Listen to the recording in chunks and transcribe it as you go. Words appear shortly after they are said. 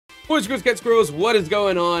Boys, girls, cats, squirrels, what is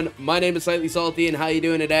going on? My name is SlightliSalti, and how you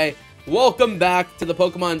doing today? Welcome back to the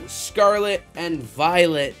Pokemon Scarlet and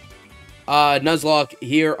Violet Nuzlocke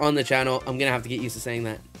here on the channel. I'm gonna have to get used to saying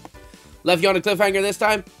that. Left you on a cliffhanger this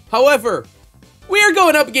time. However, we are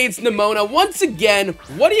going up against Nemona once again.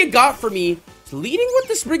 What do you got for me? It's leading with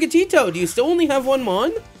the Sprigatito. Do you still only have one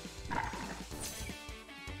Mon?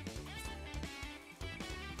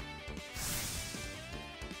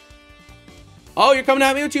 Oh, you're coming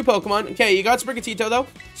at me with two Pokemon. Okay, you got Sprigatito, though.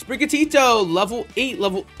 Sprigatito, level 8,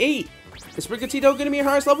 level 8. Is Sprigatito going to be a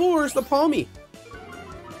highest level, or is the Palmy?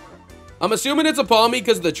 I'm assuming it's a Palmy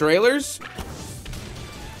because of the trailers.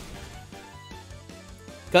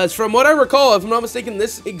 Because from what I recall, if I'm not mistaken,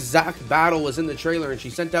 this exact battle was in the trailer, and she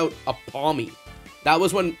sent out a Palmy. That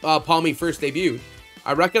was when Palmy first debuted.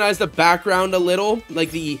 I recognize the background a little.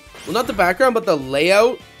 Like the, well, not the background, but the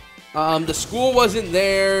layout. The school wasn't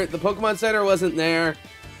there. The Pokemon Center wasn't there.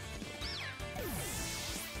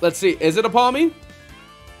 Let's see. Is it a Palmy?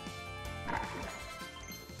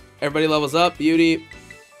 Everybody levels up. Beauty.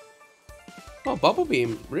 Oh, Bubble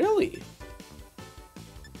Beam. Really?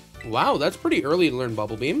 Wow, that's pretty early to learn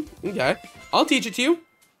Bubble Beam. Okay. I'll teach it to you.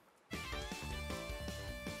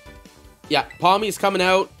 Yeah, Palmy's coming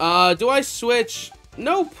out. Do I switch?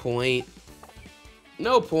 No point.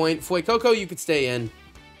 No point. Fuecoco, you could stay in.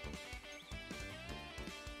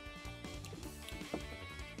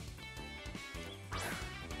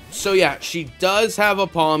 So yeah, she does have a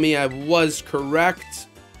Palmy. I was correct.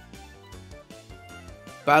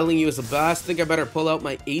 Battling you as a boss. Think I better pull out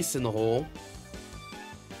my ace in the hole.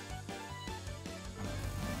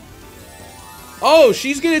 Oh,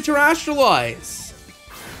 she's gonna Terasтрalize.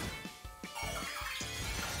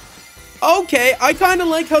 Okay, I kind of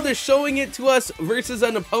like how they're showing it to us versus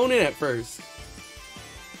an opponent at first.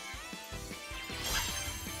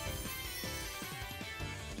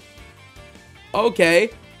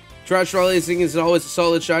 Okay. Terasтрalizing is always a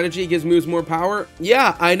solid strategy. It gives moves more power.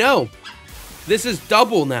 Yeah, I know. This is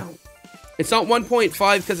double now. It's not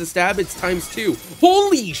 1.5 because of stab. It's times 2.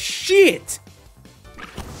 Holy shit!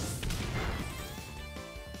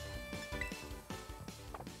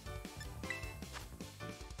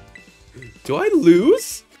 Do I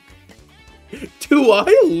lose? Do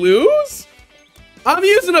I lose? I'm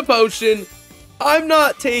using a potion. I'm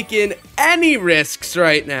not taking any risks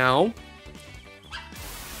right now.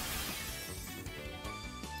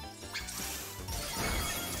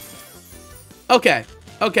 Okay,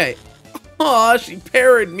 okay. Aw, she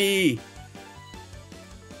parried me.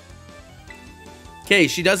 Okay,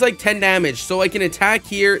 she does like 10 damage, so I can attack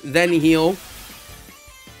here, then heal.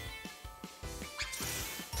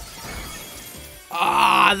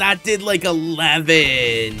 Ah, that did like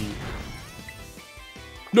 11.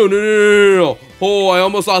 No, no, no, no, no, no. Oh, I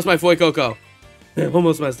almost lost my Fuecoco. I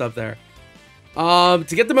almost messed up there. To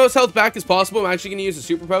get the most health back as possible, I'm actually going to use a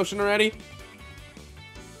super potion already.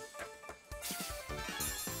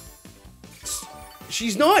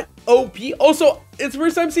 She's not OP. Also, it's the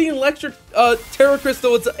first time seeing electric Terra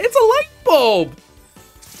Crystal. It's a light bulb.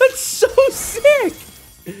 That's so sick.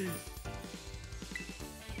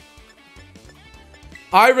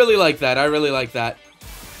 I really like that. I really like that.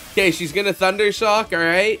 Okay, she's gonna Thunder Shock. All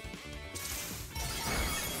right.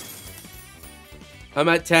 I'm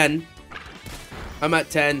at 10. I'm at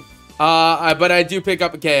 10. But I do pick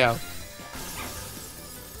up a KO.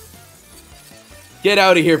 Get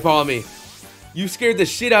out of here, Palmy. You scared the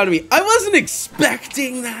shit out of me. I wasn't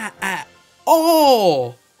expecting that at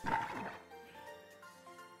all.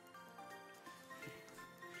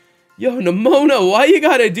 Yo, Nemona, why you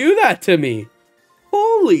gotta do that to me?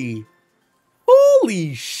 Holy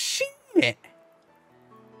shit.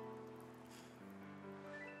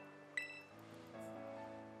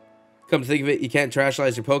 Come to think of it, you can't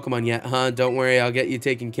Terasтрalize your Pokemon yet, huh? Don't worry, I'll get you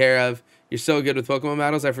taken care of. You're so good with Pokemon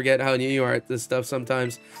battles, I forget how new you are at this stuff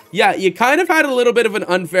sometimes. Yeah, you kind of had a little bit of an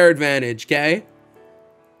unfair advantage, okay?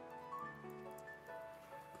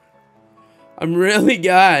 I'm really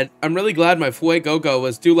glad my Fuecoco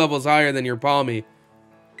was 2 levels higher than your Palmy.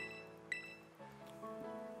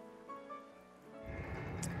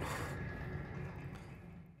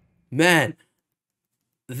 Man,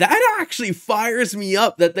 that actually fires me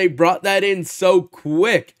up that they brought that in so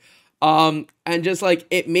quick. And just like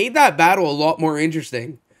it made that battle a lot more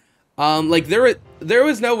interesting. Like there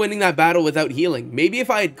was no winning that battle without healing. Maybe if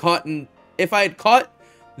I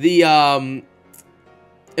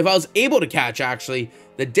was able to catch actually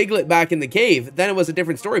the Diglett back in the cave, then it was a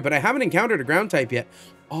different story. But I haven't encountered a ground type yet.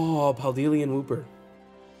 Oh, Paldelian Wooper.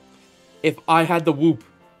 If I had the Whoop,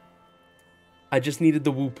 I just needed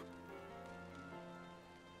the Whoop.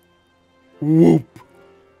 Whoop.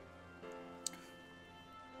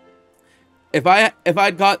 If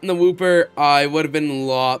I'd gotten the Wooper, I would have been in a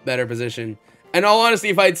lot better position. And all honesty,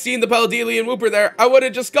 if I'd seen the Paldelian Wooper there, I would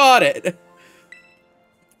have just got it.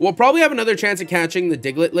 We'll probably have another chance at catching the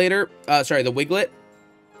Diglett later. Sorry, the Wiglet.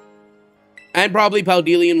 And probably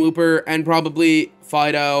Paldelian Wooper, and probably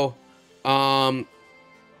Fido. Why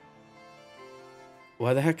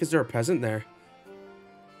the heck is there a present there?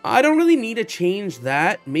 I don't really need to change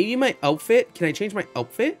that. Maybe my outfit. Can I change my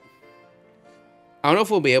outfit? I don't know if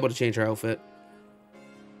we'll be able to change our outfit.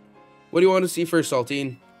 What do you want to see first,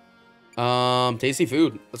 Saltine? Tasty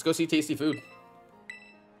food. Let's go see tasty food.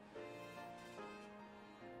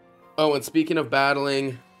 Oh, and speaking of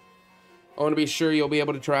battling, I want to be sure you'll be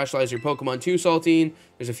able to terastallize your Pokemon too, Saltine.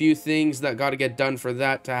 There's a few things that got to get done for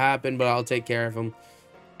that to happen, but I'll take care of them.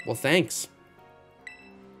 Well, thanks.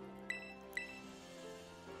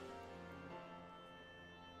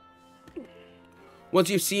 Once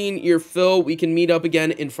you've seen your fill, we can meet up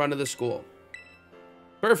again in front of the school.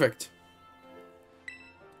 Perfect.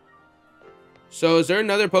 So, is there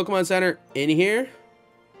another Pokemon Center in here?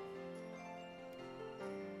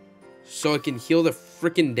 So it can heal the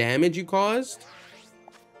freaking damage you caused?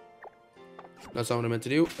 That's not what I meant to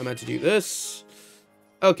do. I meant to do this.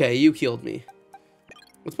 Okay, you healed me.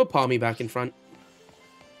 Let's put Palmy back in front.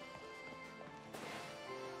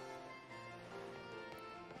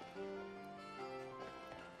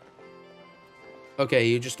 Okay,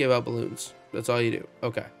 you just give out balloons. That's all you do.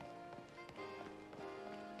 Okay.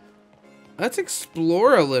 Let's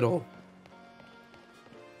explore a little.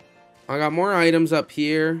 I got more items up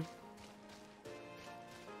here.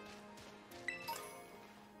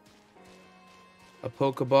 A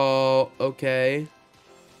Pokeball. Okay.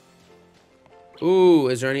 Ooh,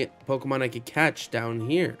 is there any Pokemon I could catch down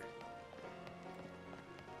here?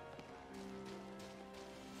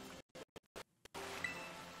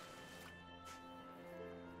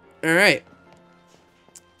 Alright.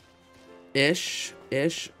 Ish.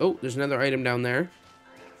 Oh, there's another item down there.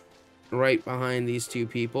 Right behind these two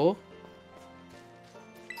people.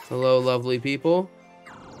 Hello, lovely people.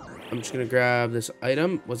 I'm just gonna grab this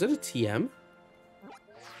item. Was it a TM?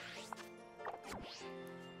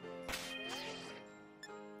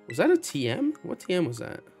 Was that a TM? What TM was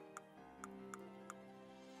that?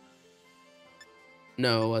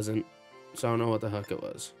 No, it wasn't. So I don't know what the heck it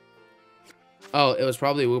was. Oh, it was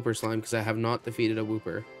probably a Wooper Slime because I have not defeated a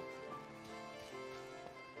Wooper.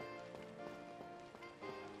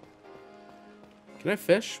 Can I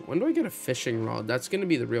fish? When do I get a fishing rod? That's going to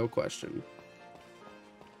be the real question.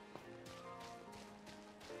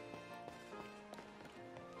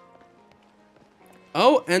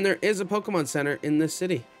 Oh, and there is a Pokemon Center in this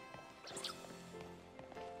city.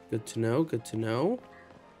 Good to know, good to know.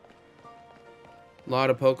 A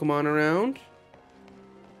lot of Pokemon around.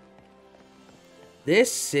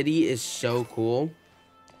 This city is so cool.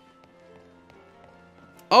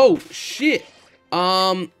 Oh, shit.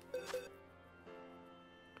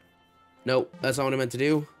 Nope, that's not what I meant to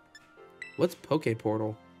do. What's Poke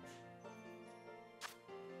Portal?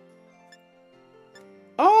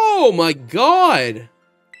 Oh my god!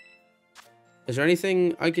 Is there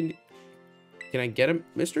anything I can... Can I get a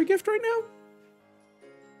mystery gift right now?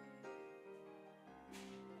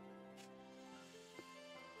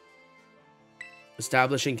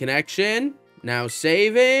 Establishing connection. Now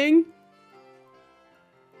saving.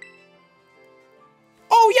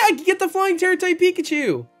 Oh yeah, I can get the flying Terra-type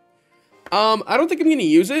Pikachu. I don't think I'm gonna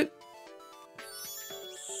use it.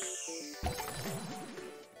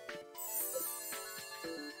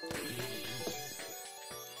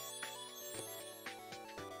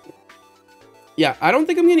 Yeah, I don't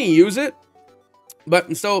think I'm gonna use it, but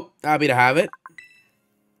I'm still happy to have it.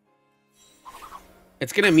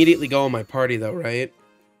 It's gonna immediately go in my party though, right?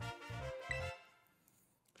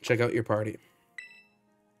 Check out your party.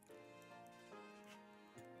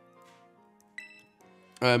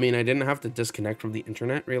 I mean, I didn't have to disconnect from the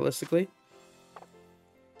internet, realistically.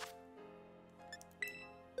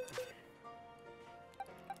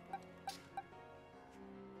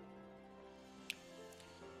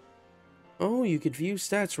 Oh, you could view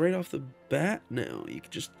stats right off the bat now. You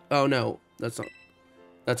could just... Oh, no. That's not...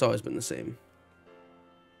 That's always been the same.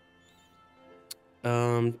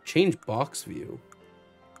 Change box view.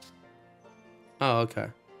 Oh, okay.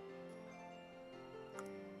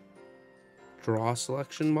 Draw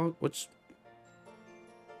selection box? Which...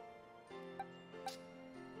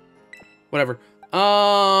 Whatever.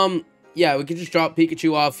 Yeah, we could just drop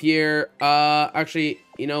Pikachu off here. Actually,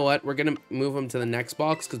 you know what? We're gonna move him to the next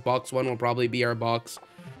box, because box 1 will probably be our box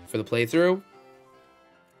for the playthrough.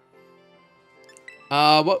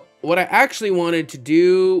 What I actually wanted to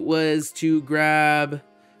do was to grab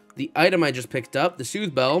the item I just picked up, the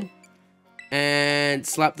Soothe Bell, and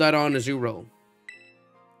slap that on a Zoo Roll.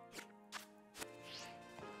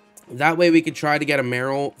 That way we could try to get a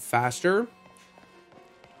Meryl faster.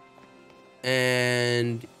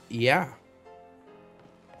 And yeah.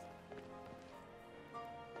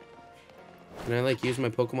 Can I like use my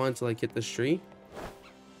Pokemon to like hit this tree?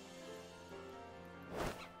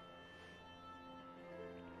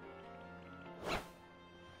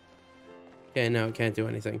 Okay, no, it can't do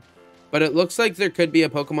anything. But it looks like there could be a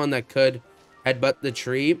Pokemon that could headbutt the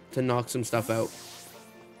tree to knock some stuff out.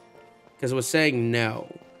 Because it was saying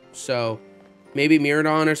no. So, maybe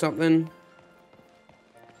Miraidon or something.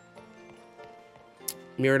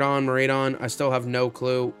 Miraidon. I still have no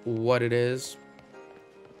clue what it is.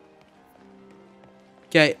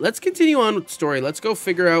 Okay, let's continue on with the story. Let's go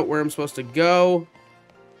figure out where I'm supposed to go.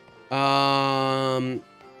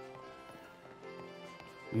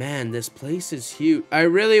 Man, this place is huge. I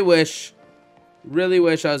really wish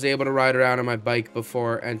I was able to ride around on my bike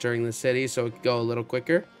before entering the city so it could go a little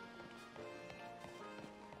quicker.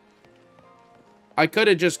 I could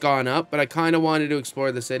have just gone up, but I kind of wanted to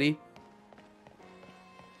explore the city.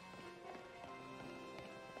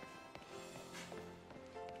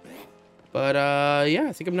 But, yeah,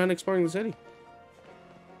 I think I'm done exploring the city.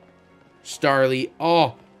 Starly.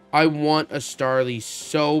 Oh, I want a Starly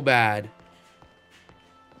so bad.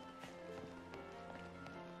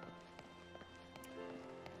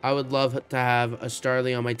 I would love to have a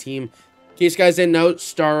Starly on my team. In case you guys didn't know,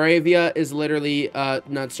 Staravia is literally,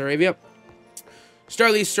 not Staravia.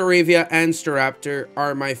 Starly, Staravia, and Staraptor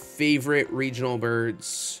are my favorite regional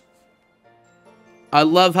birds. I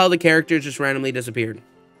love how the characters just randomly disappeared.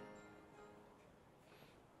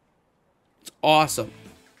 It's awesome.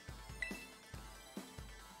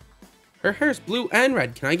 Her hair's blue and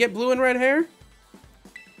red. Can I get blue and red hair?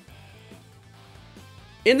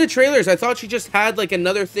 In the trailers, I thought she just had like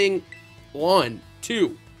another thing on,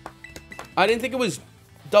 too. I didn't think it was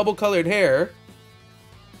double colored hair.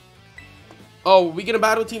 Oh, we gonna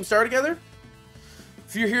battle Team Star together?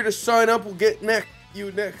 If you're here to sign up, we'll get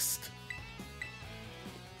you next.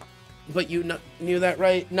 But you knew that,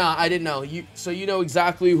 right? Nah, I didn't know. So you know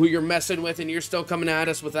exactly who you're messing with, and you're still coming at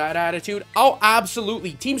us with that attitude? Oh,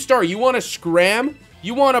 absolutely. Team Star, you want to scram?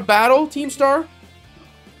 You want to battle, Team Star?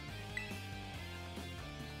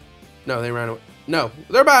 No, they ran away. No,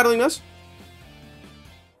 they're battling us.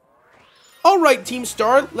 All right, Team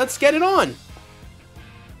Star, let's get it on.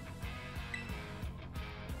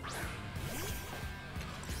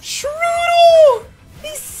 Strudel!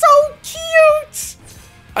 He's so cute!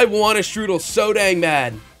 I want a Strudel so dang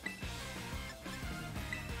bad.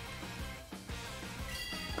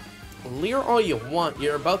 Leer all you want.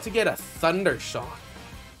 You're about to get a Thunder Shock.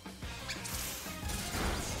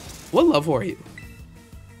 What level are you?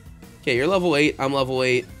 Okay, you're level 8. I'm level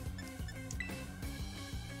 8.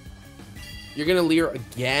 You're gonna Leer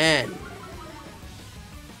again.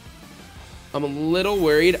 I'm a little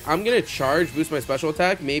worried. I'm gonna charge, boost my special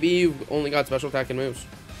attack. Maybe you've only got special attack and moves.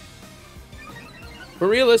 But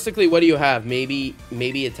realistically, what do you have? Maybe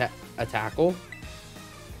a tackle?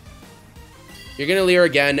 You're gonna Leer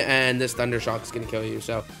again, and this Thunder Shock is gonna kill you,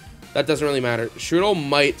 so that doesn't really matter. Strudel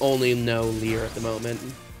might only know Leer at the moment.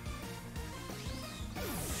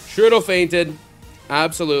 Strudel fainted.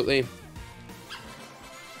 Absolutely.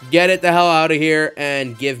 Get it the hell out of here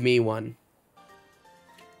and give me one.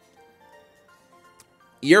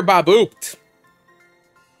 You're babooped.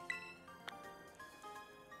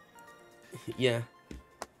 Yeah.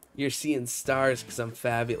 You're seeing stars because I'm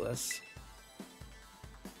fabulous.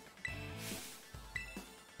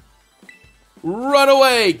 Run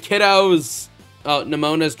away, kiddos! Oh,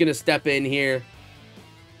 Nemona's gonna step in here.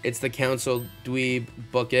 It's the council dweeb.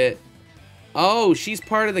 Book it. Oh, she's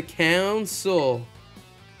part of the council.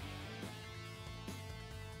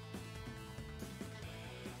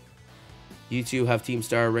 You two have Team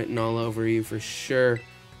Star written all over you for sure.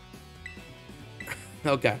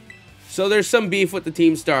 Okay. So there's some beef with the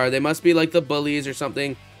Team Star. They must be like the bullies or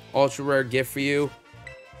something. Ultra rare gift for you.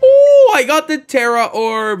 Oh, I got the Terra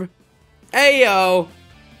Orb. Ayo.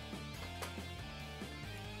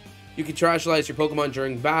 You can Terasтрalize your Pokemon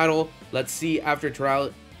during battle. Let's see, after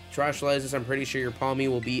Terasтрalizes, I'm pretty sure your Palmy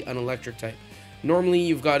will be an electric type. Normally,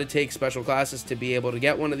 you've got to take special classes to be able to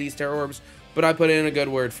get one of these Terra Orbs, but I put in a good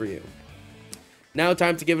word for you. Now,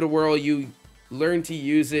 time to give it a whirl. You learn to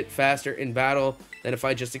use it faster in battle than if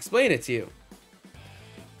I just explain it to you.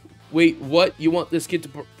 Wait, what? You want this kid to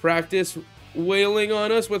practice wailing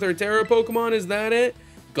on us with her Terra Pokemon? Is that it?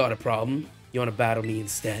 Got a problem? You want to battle me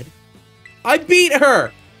instead? I beat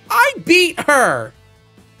her! I beat her!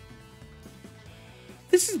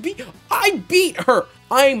 The this is I beat her.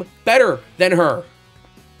 I'm better than her.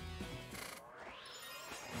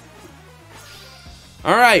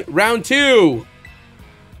 All right, round 2.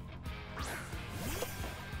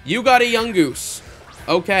 You got a young goose.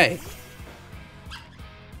 Okay.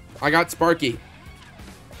 I got Sparky.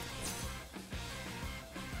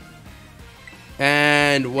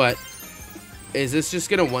 And what? Is this just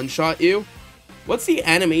gonna one-shot you? What's the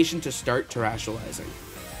animation to start terrestrializing?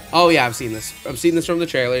 Oh yeah, I've seen this. I've seen this from the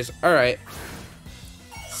trailers. All right.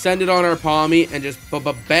 Send it on our Palmy and just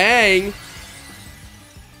bang.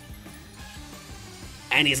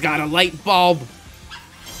 And he's got a light bulb.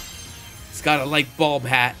 He's got a light bulb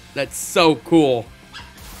hat. That's so cool.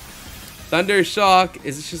 Thunder Shock.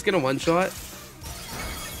 Is this just gonna one-shot?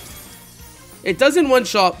 It doesn't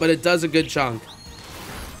one-shot, but it does a good chunk.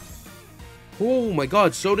 Oh my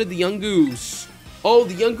god, so did the young goose. Oh,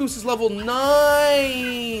 the young goose is level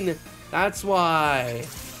 9. That's why.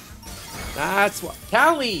 That's why.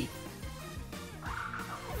 Callie!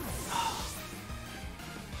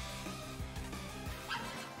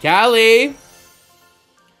 Callie!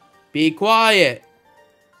 Be quiet.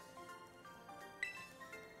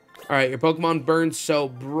 Alright, your Pokemon burn so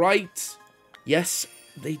bright. Yes,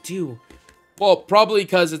 they do. Well, probably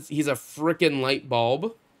because he's a freaking light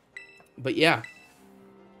bulb. But yeah.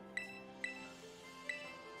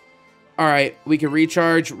 Alright, we can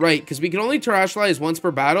recharge. Right, because we can only terrestrialize once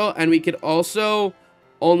per battle. And we could also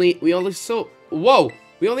only... We only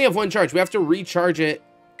have one charge. We have to recharge it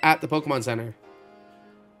at the Pokemon Center.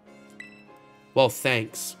 Well,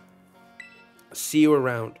 thanks. See you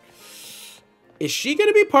around. Is she going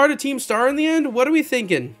to be part of Team Star in the end? What are we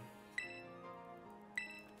thinking?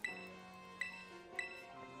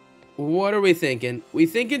 What are we thinking? We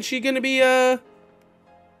thinking she gonna be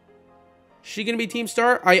Team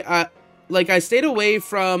Star? I stayed away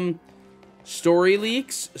from story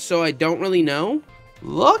leaks, so I don't really know.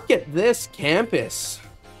 Look at this campus.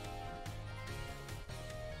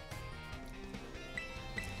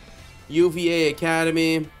 UVA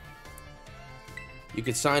Academy. You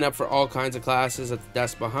could sign up for all kinds of classes at the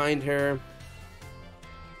desk behind her.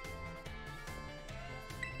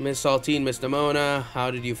 Miss Saltine, Miss Nimona, how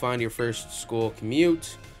did you find your first school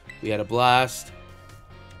commute? We had a blast.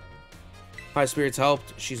 My spirits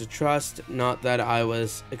helped. She's a trust. Not that I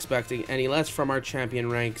was expecting any less from our champion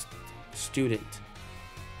ranked student.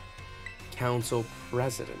 Council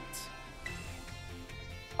president.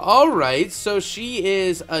 Alright, so she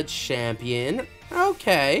is a champion.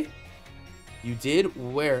 Okay. You did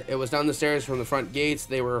where? It was down the stairs from the front gates.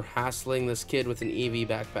 They were hassling this kid with an EV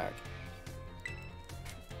backpack.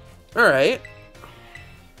 Alright.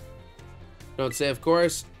 Don't say of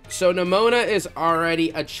course. So Nimona is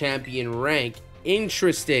already a champion rank.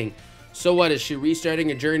 Interesting. So what, is she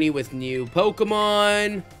restarting a journey with new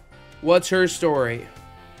Pokemon? What's her story?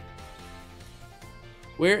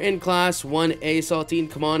 We're in class 1A, Saltine.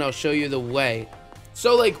 Come on, I'll show you the way.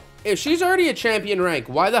 So like, if she's already a champion rank,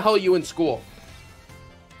 why the hell are you in school?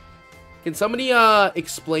 Can somebody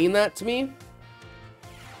explain that to me?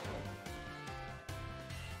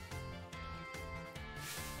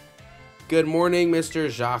 Good morning, Mr.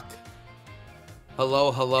 Jacques.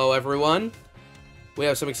 Hello, everyone. We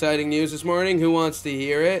have some exciting news this morning. Who wants to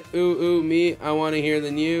hear it? Ooh, me. I want to hear the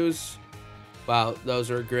news. Wow, those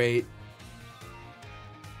are great.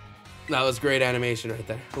 That was great animation right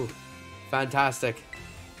there. Ooh, fantastic.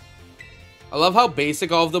 I love how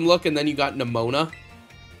basic all of them look, and then you got Nimona.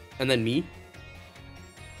 And then me.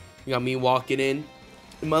 You got me walking in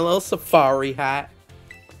my little safari hat.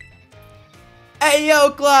 Hey, yo,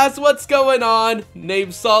 class, what's going on?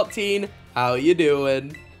 Name's Saltine. How you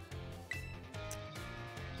doing?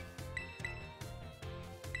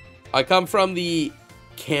 I come from the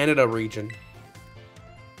Canada region.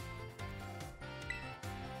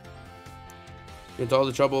 Into all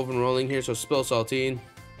the trouble of enrolling here, so spill, Saltine.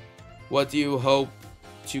 What do you hope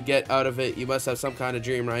to get out of it? You must have some kind of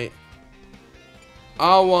dream, right?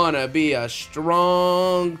 I wanna be a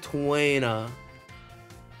strong trainer.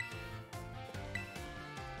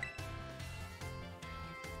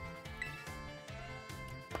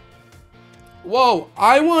 Whoa,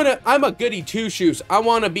 I'm a goody two-shoes. I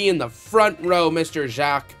wanna be in the front row, Mr.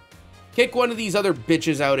 Jacques. Kick one of these other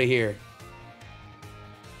bitches out of here.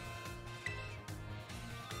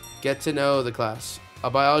 Get to know the class. A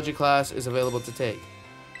biology class is available to take.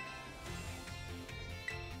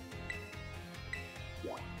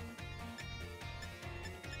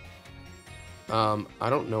 I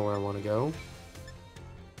don't know where I want to go.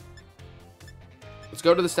 Let's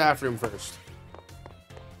go to the staff room first.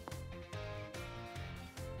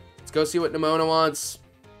 Let's go see what Nimona wants.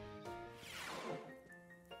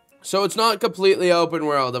 So it's not completely open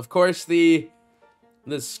world. Of course, the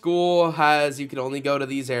school has, you can only go to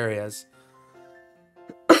these areas.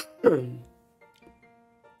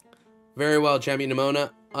 Very well, Champion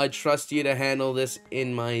Nimona. I trust you to handle this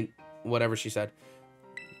in my... Whatever she said.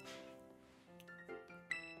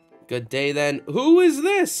 Good day, then. Who is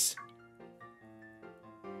this?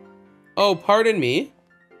 Oh, pardon me.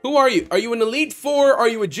 Who are you? Are you an Elite Four? Are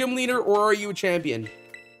you a gym leader? Or are you a champion?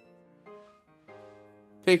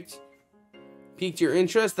 Piqued your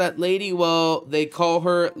interest? That lady, well, they call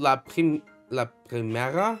her La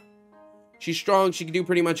Primera. She's strong. She can do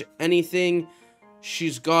pretty much anything.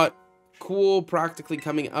 She's got cool practically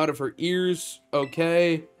coming out of her ears.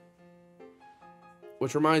 Okay.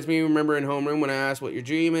 Which reminds me, remember in homeroom when I asked what your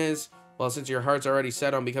dream is? Well, since your heart's already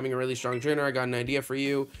set on becoming a really strong trainer, I got an idea for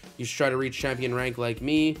you. You should try to reach champion rank like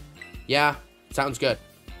me. Yeah, sounds good.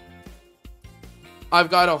 I've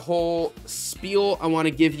got a whole spiel I want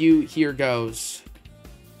to give you. Here goes.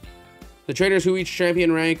 The trainers who reach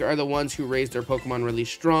champion rank are the ones who raise their Pokemon really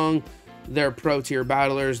strong. They're pro-tier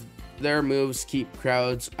battlers. Their moves keep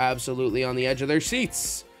crowds absolutely on the edge of their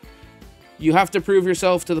seats. You have to prove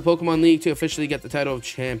yourself to the Pokemon League to officially get the title of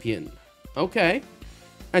champion. Okay.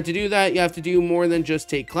 And to do that, you have to do more than just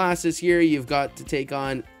take classes here. You've got to take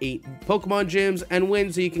on 8 Pokemon gyms and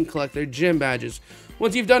win so you can collect their gym badges.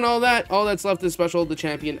 Once you've done all that's left is special, the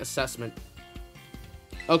champion assessment.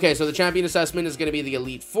 Okay, so the champion assessment is going to be the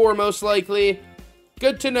Elite Four, most likely.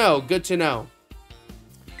 Good to know, good to know.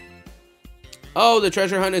 Oh, the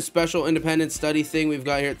treasure hunt is special independent study thing we've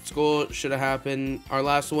got here at school. Should have happened. Our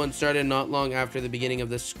last one started not long after the beginning of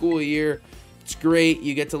the school year. It's great.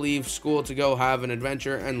 You get to leave school to go have an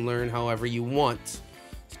adventure and learn however you want.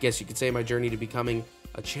 I guess you could say my journey to becoming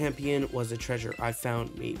a champion was a treasure I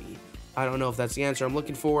found, maybe. I don't know if that's the answer I'm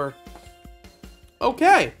looking for.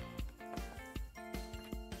 Okay.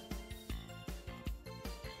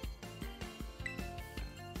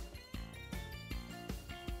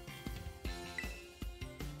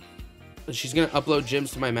 She's gonna upload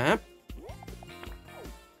gyms to my map.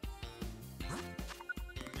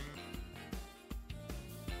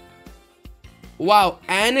 Wow,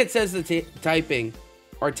 and it says the typing.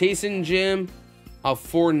 Artisan Gym, a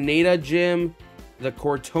Fornata Gym, the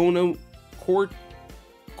Cortondo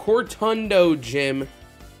Gym,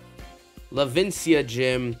 Lavincia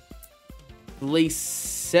Gym,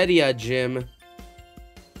 Lacetia Gym,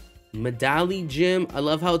 Medali Gym. I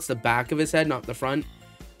love how it's the back of his head, not the front.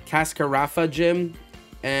 Cascarafa Gym,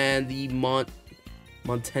 and the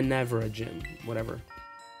Montenevra Gym. Whatever.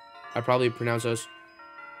 I probably pronounce those.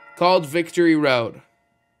 Called Victory Road.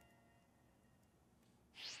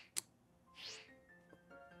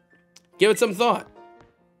 Give it some thought.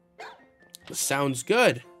 Sounds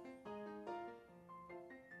good.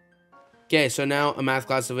 Okay, so now a math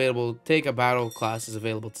class is available to take, a battle class is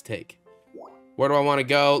available to take. Where do I want to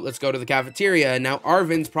go? Let's go to the cafeteria. Now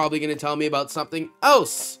Arvin's probably going to tell me about something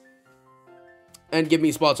else. And give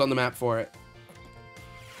me spots on the map for it.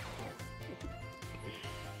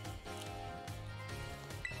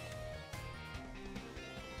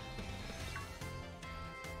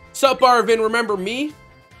 Sup, Arvin? Remember me?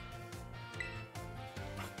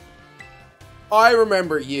 I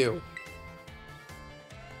remember you.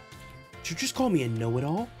 Did you just call me a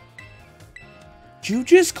know-it-all? Did you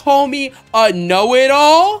just call me a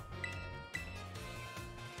know-it-all?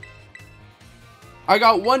 I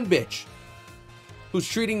got one bitch who's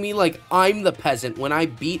treating me like I'm the peasant when I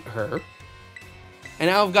beat her. And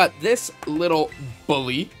now I've got this little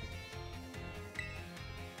bully.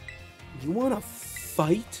 You want to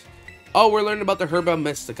fight? Oh, we're learning about the Herba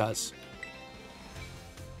Mysticas.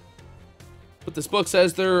 But this book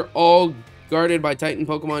says they're all guarded by Titan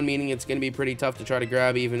Pokemon, meaning it's going to be pretty tough to try to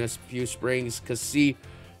grab even a few springs. Because, see,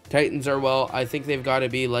 Titans are, well, I think they've got to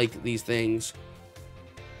be like these things.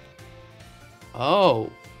 Oh.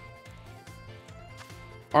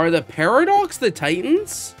 Are the Paradox the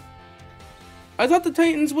Titans? I thought the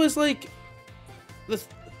Titans was like...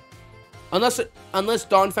 Unless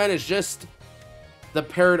Donphan is just a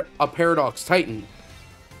Paradox Titan.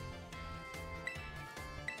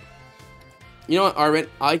 You know what, Arvin?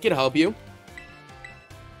 I could help you.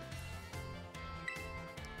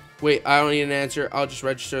 Wait, I don't need an answer. I'll just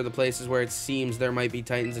register the places where it seems there might be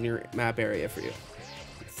Titans in your map area for you.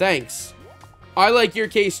 Thanks. I like your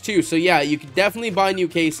case too, so yeah, you can definitely buy new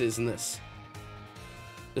cases in this.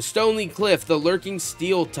 The Stony Cliff, the Lurking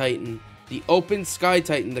Steel Titan, the Open Sky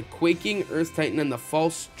Titan, the Quaking Earth Titan, and the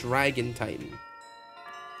False Dragon Titan.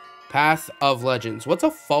 Path of Legends. What's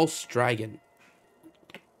a False Dragon?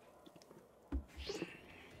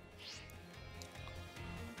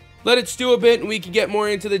 Let it stew a bit and we can get more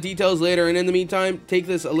into the details later. And in the meantime, take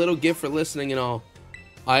this a little gift for listening and all.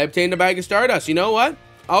 I obtained a bag of Stardust. You know what?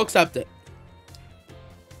 I'll accept it.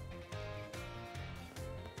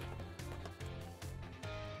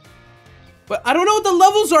 But I don't know what the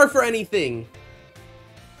levels are for anything.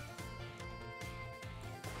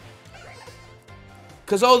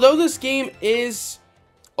 Because although this game is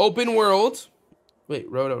open world... Wait,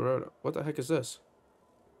 Roto. What the heck is this?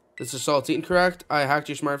 This is Saltine, correct? I hacked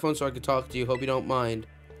your smartphone so I could talk to you. Hope you don't mind.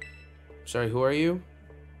 Sorry, who are you?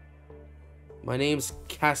 My name's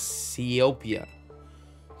Cassiopeia.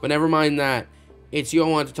 But never mind that. It's you I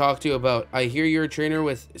want to talk to you about. I hear you're a trainer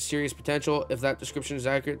with serious potential. If that description is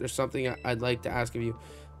accurate, there's something I'd like to ask of you.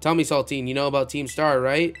 Tell me, Saltine, you know about Team Star,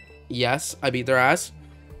 right? Yes, I beat their ass.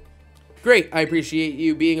 Great, I appreciate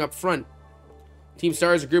you being upfront. Team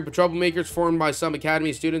Star is a group of troublemakers formed by some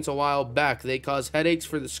academy students a while back. They cause headaches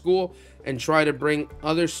for the school and try to bring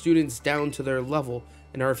other students down to their level.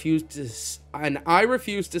 And I refuse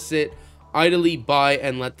to sit idly by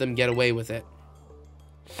and let them get away with it.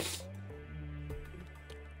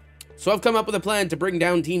 So I've come up with a plan to bring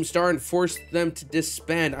down Team Star and force them to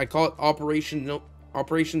disband. I call it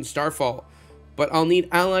Operation Starfall. But I'll need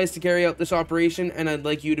allies to carry out this operation, and I'd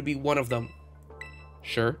like you to be one of them.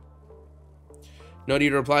 Sure. No need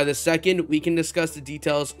to reply this second. We can discuss the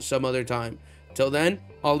details some other time. Till then,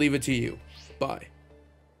 I'll leave it to you. Bye.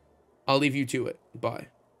 I'll leave you to it. Bye.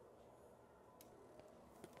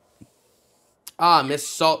 Ah, Miss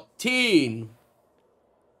Saltine.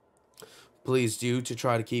 Please do to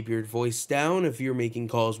try to keep your voice down if you're making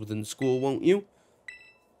calls within the school, won't you?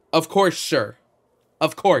 Of course, sir.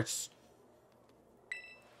 Of course.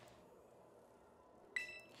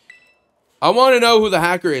 I want to know who the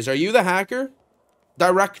hacker is. Are you the hacker?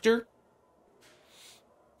 Director?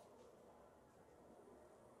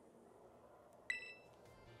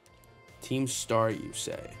 Team Star, you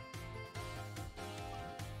say?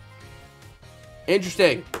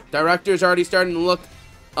 Interesting. Director's already starting to look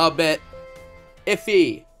a bit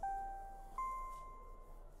iffy.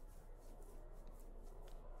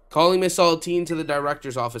 Calling Miss Saltine to the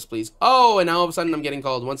director's office, please. Oh, and now all of a sudden I'm getting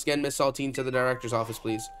called. Once again, Miss Saltine to the director's office,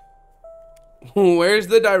 please. Where's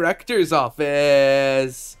the director's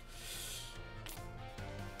office?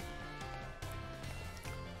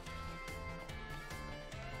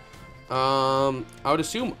 I would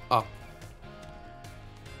assume up.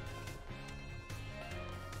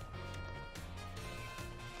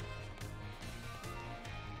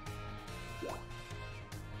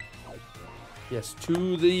 Yes,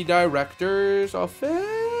 to the director's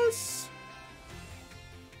office.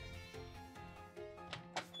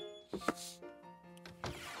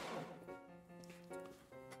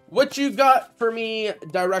 What you got for me,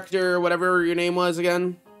 director, whatever your name was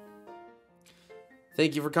again?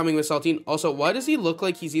 Thank you for coming, Miss Saltine. Also, why does he look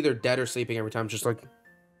like he's either dead or sleeping every time? Just like...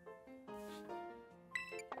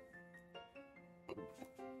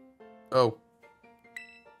 Oh.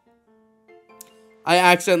 I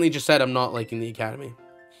accidentally just said I'm not liking the academy.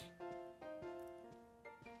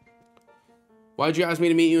 Why'd you ask me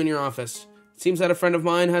to meet you in your office? It seems that a friend of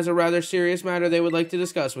mine has a rather serious matter they would like to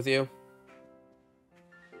discuss with you.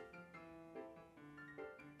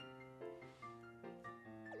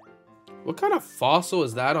 What kind of fossil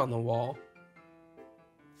is that on the wall?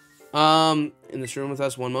 In this room with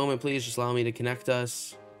us, one moment, please. Just allow me to connect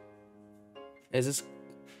us. Is this...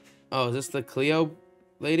 Oh, is this the Cleo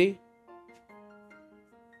lady?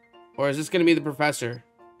 Or is this going to be the professor?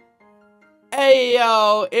 Hey,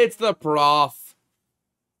 yo, it's the prof.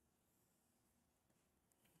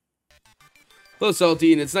 Hello,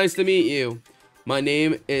 Saltine. It's nice to meet you. My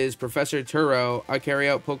name is Professor Turo. I carry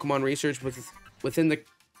out Pokemon research within the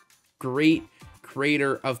Great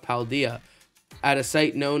Crater of Paldea at a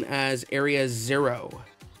site known as Area 0.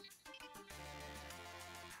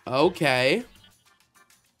 Okay.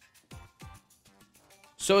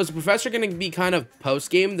 So is the professor going to be kind of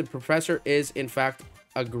post-game? The professor is, in fact,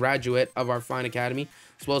 a graduate of our fine academy,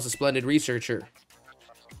 as well as a splendid researcher.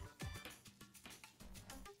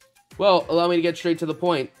 Well, allow me to get straight to the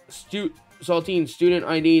point. Saltine, student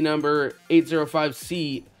ID number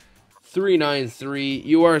 805C393.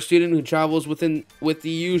 You are a student who travels with the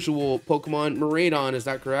usual Pokemon Miraidon, is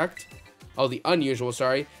that correct? Oh, the unusual,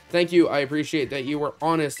 sorry. Thank you, I appreciate that you were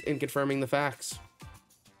honest in confirming the facts.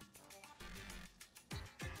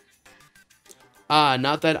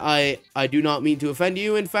 Not that I do not mean to offend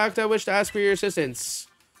you. In fact, I wish to ask for your assistance.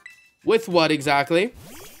 With what exactly?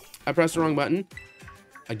 I pressed the wrong button.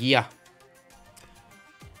 Yeah.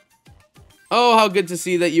 Oh, how good to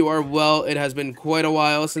see that you are well. It has been quite a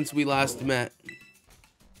while since we last met.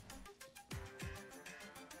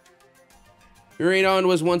 Miraidon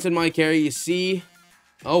was once in my care, you see.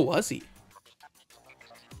 Oh, was he?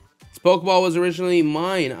 This Pokeball was originally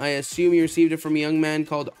mine. I assume you received it from a young man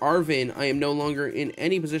called Arvin. I am no longer in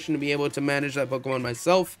any position to be able to manage that Pokemon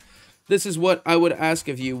myself. This is what I would ask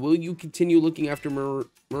of you. Will you continue looking after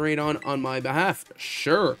Miraidon on my behalf?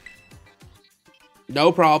 Sure.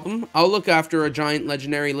 No problem. I'll look after a giant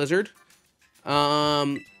legendary lizard.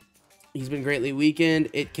 He's been greatly weakened.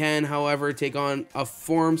 It can, however, take on a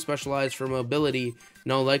form specialized for mobility.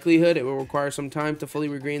 In all likelihood, it will require some time to fully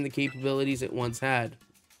regain the capabilities it once had.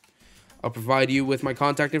 I'll provide you with my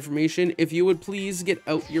contact information if you would please get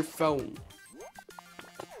out your phone.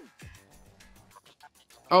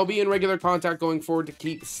 I'll be in regular contact going forward to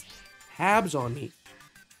keep tabs on me.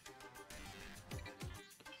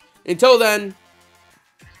 Until then,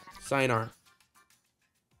 sayonara.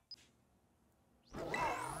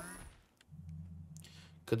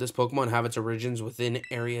 Could this Pokemon have its origins within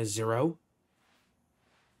Area 0?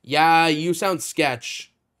 Yeah, you sound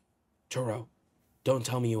sketch. Turo, don't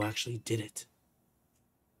tell me you actually did it.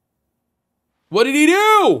 What did he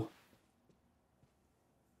do?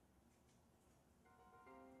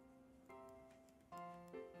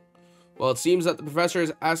 Well, it seems that the professor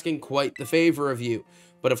is asking quite the favor of you.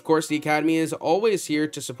 But of course, the Academy is always here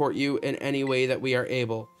to support you in any way that we are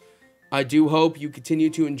able. I do hope you continue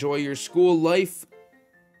to enjoy your school life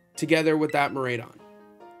together with that Miraidon.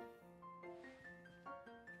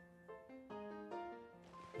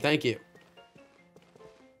 Thank you.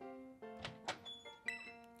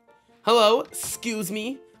 Hello, excuse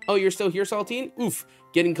me. Oh, you're still here, Saltine? Oof,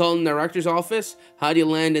 getting called in the director's office? How'd you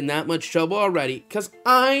land in that much trouble already? 'Cause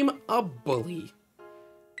I'm a bully.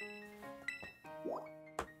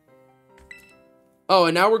 Oh,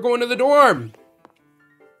 and now we're going to the dorm.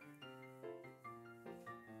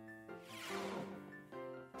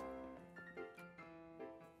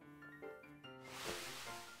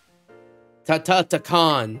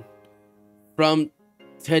 Ta-ta-ta-con. From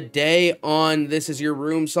today on, this is your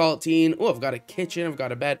room, Saltine. Oh, I've got a kitchen. I've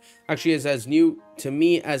got a bed. Actually, it's as new to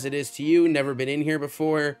me as it is to you. Never been in here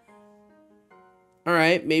before. All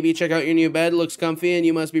right, maybe check out your new bed. Looks comfy, and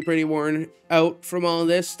you must be pretty worn out from all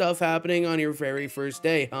this stuff happening on your very first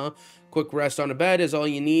day, huh? Quick rest on a bed is all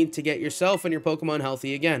you need to get yourself and your Pokemon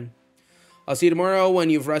healthy again. I'll see you tomorrow when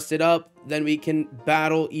you've rested up. Then we can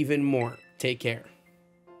battle even more. Take care.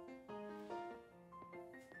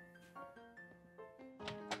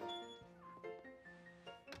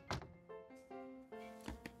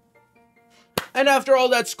 And after all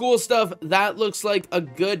that school stuff, that looks like a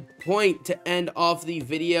good point to end off the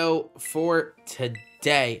video for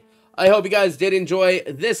today. I hope you guys did enjoy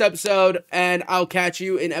this episode, and I'll catch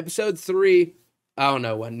you in episode 3. I don't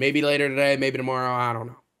know when. Maybe later today, maybe tomorrow. I don't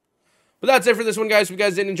know. But that's it for this one, guys. If you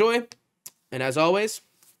guys did enjoy, and as always,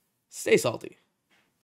 stay salty.